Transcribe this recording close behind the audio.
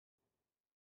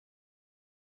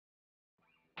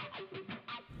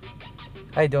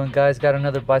How you doing, guys? Got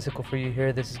another bicycle for you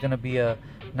here. This is gonna be a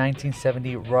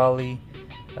 1970 Raleigh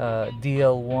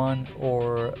dl-1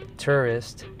 or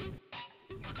Tourist.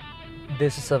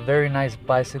 This is a very nice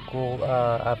bicycle.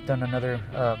 I've done another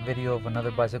video of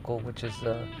another bicycle, which is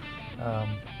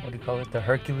what do you call it? The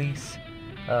Hercules.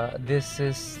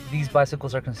 These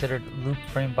bicycles are considered loop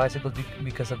frame bicycles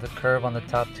because of the curve on the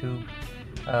top tube.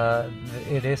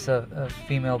 It is a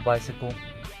female bicycle.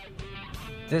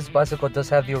 This bicycle does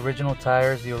have the original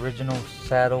tires, the original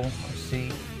saddle,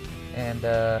 seat, and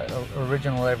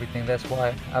original everything. That's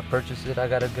why I purchased it. I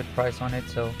got a good price on it,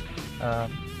 so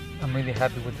I'm really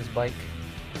happy with this bike.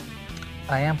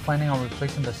 I am planning on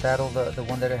replacing the saddle, the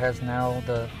one that it has now.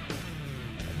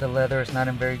 The leather is not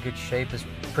in very good shape. It's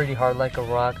pretty hard like a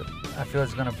rock. I feel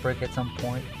it's gonna break at some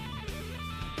point.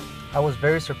 I was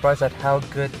very surprised at how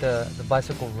good the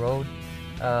bicycle rode.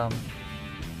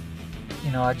 You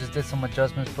know, I just did some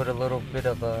adjustments, put a little bit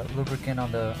of lubricant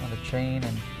on the chain,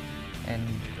 and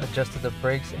adjusted the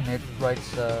brakes, and it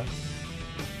rides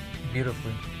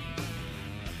beautifully.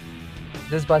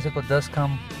 This bicycle does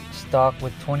come stock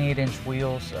with 28-inch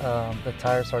wheels. The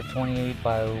tires are 28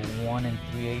 by 1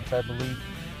 3/8, I believe.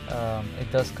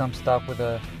 It does come stock with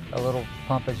a little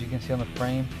pump, as you can see on the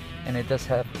frame, and it does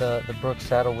have the Brooks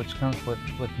saddle, which comes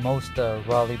with most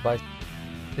Raleigh bicycles.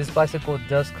 This bicycle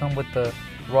does come with the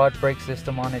rod brake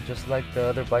system on it, just like the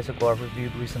other bicycle I've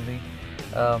reviewed recently.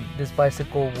 This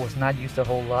bicycle was not used a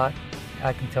whole lot.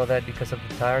 I can tell that because of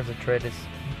the tires. The tread is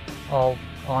all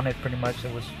on it pretty much.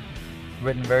 It was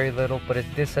ridden very little, but it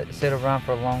did sit around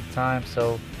for a long time,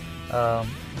 so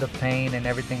the paint and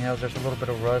everything else, there's a little bit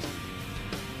of rust.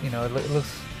 You know, it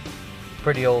looks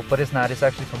pretty old, but it's not. It's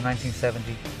actually from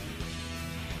 1970.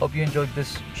 Hope you enjoyed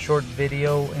this short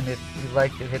video, and if you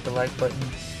liked it, hit the like button,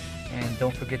 and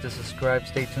don't forget to subscribe.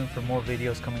 Stay tuned for more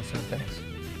videos coming soon. Thanks.